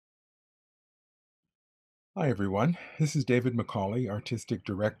Hi, everyone. This is David McCauley, Artistic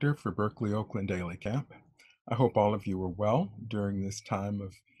Director for Berkeley Oakland AileyCamp. I hope all of you are well during this time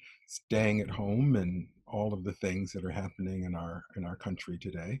of staying at home and all of the things that are happening in our country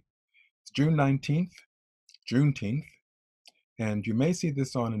today. It's June 19th, Juneteenth, and you may see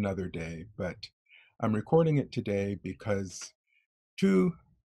this on another day, but I'm recording it today because two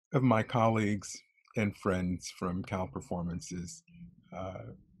of my colleagues and friends from Cal Performances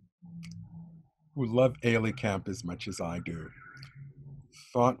uh, who love AileyCamp as much as I do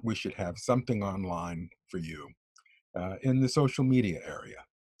thought we should have something online for you in the social media area.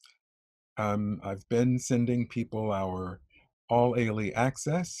 I've been sending people our All Ailey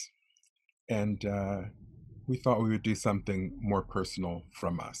access, and we thought we would do something more personal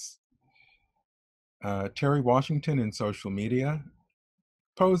from us. Terry Washington in social media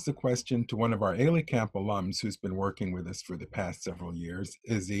posed the question to one of our Ailey Camp alums who's been working with us for the past several years,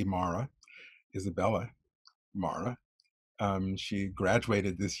 Isabella Mara. She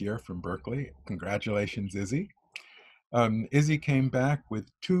graduated this year from Berkeley. Congratulations, Izzy. Izzy came back with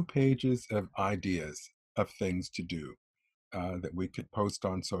 2 pages of ideas of things to do that we could post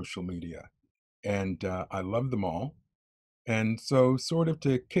on social media. And I love them all. And so, sort of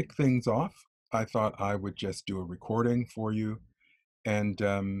to kick things off, I thought I would just do a recording for you and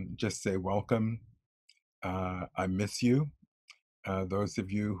just say welcome. I miss you. Those of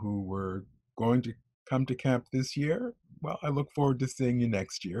you who were going to come to camp this year, well, I look forward to seeing you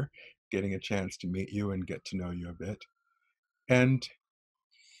next year, getting a chance to meet you and get to know you a bit. And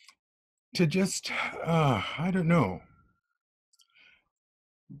to just, I don't know,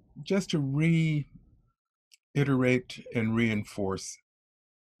 just to reiterate and reinforce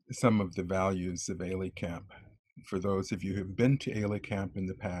some of the values of Ailey Camp. For those of you who've been to Ailey Camp in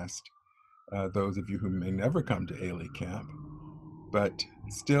the past, those of you who may never come to Ailey Camp, but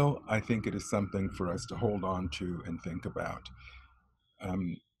still, I think it is something for us to hold on to and think about.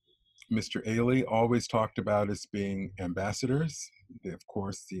 Um, Mr. Ailey always talked about us being ambassadors. Of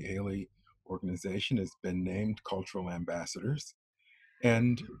course, the Ailey organization has been named cultural ambassadors.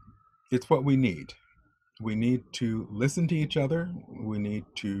 And it's what we need. We need to listen to each other. We need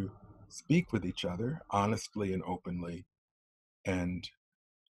to speak with each other honestly and openly. And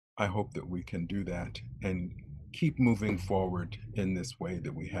I hope that we can do that and keep moving forward in this way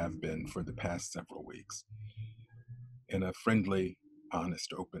that we have been for the past several weeks in a friendly,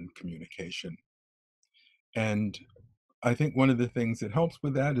 honest, open communication. And I think one of the things that helps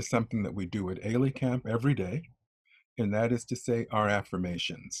with that is something that we do at Ailey Camp every day, and that is to say our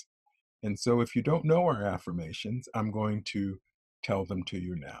affirmations. And so if you don't know our affirmations, I'm going to tell them to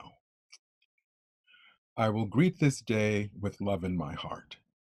you now. I will greet this day with love in my heart.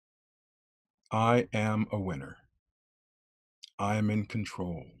 I am a winner. I am in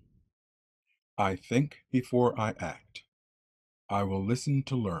control. I think before I act. I will listen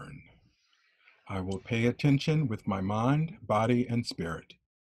to learn. I will pay attention with my mind, body, and spirit.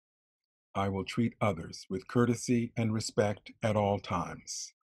 I will treat others with courtesy and respect at all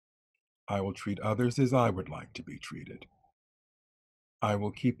times. I will treat others as I would like to be treated. I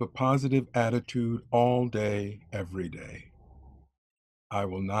will keep a positive attitude all day, every day. I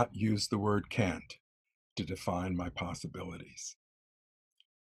will not use the word can't to define my possibilities.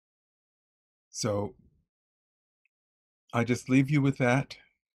 So I just leave you with that.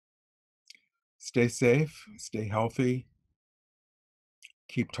 Stay safe, stay healthy,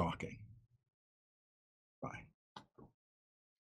 keep talking.